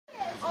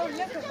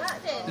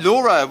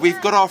Laura,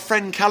 we've got our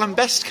friend Callum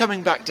Best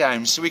coming back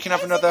down, so we can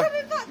have another.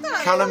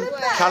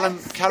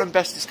 Callum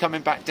Best is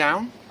coming back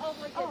down,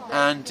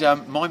 and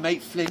my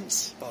mate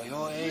Flint.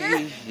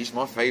 He's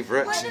my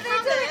favourite. When are they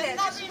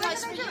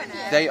doing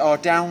it? They are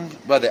down.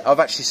 Well, I've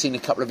actually seen a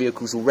couple of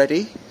vehicles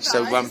already.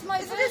 So is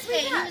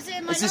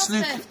this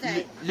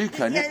Luca?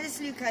 Luca? Yeah, this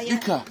is Luca. Yeah.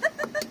 Luca.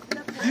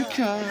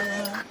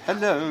 Luca.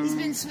 Hello. He's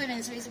been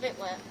swimming, so he's a bit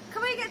wet.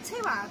 Can we get 2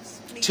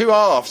 halves? Please? 2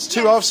 halves.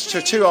 2 halves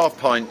to 2 half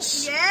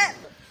pints. Yeah.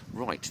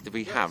 Right,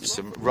 we have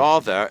some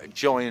rather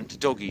giant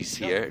doggies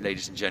here,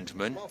 ladies and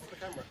gentlemen.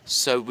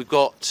 So we've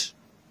got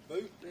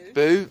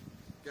Boo,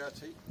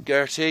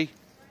 Gertie,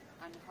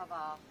 And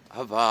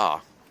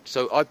Havar.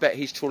 So I bet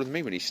he's taller than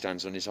me when he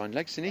stands on his hind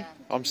legs, isn't he? Yeah.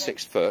 I'm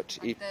 6 foot.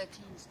 13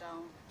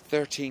 stone.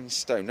 13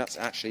 stone. That's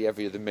actually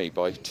heavier than me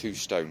by 2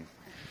 stone.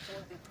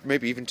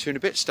 Maybe even 2 and a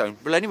bit stone.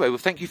 Well, anyway, well,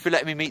 thank you for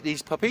letting me meet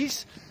these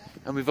puppies.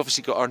 And we've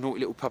obviously got our naughty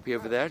little puppy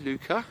over there,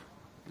 Luca,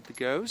 with the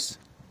girls.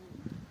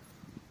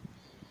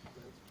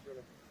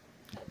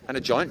 And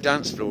a giant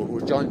dance floor or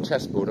a giant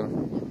chessboard.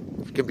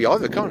 It can be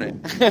either, can't it?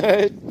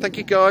 Thank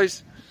you,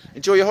 guys.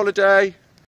 Enjoy your holiday.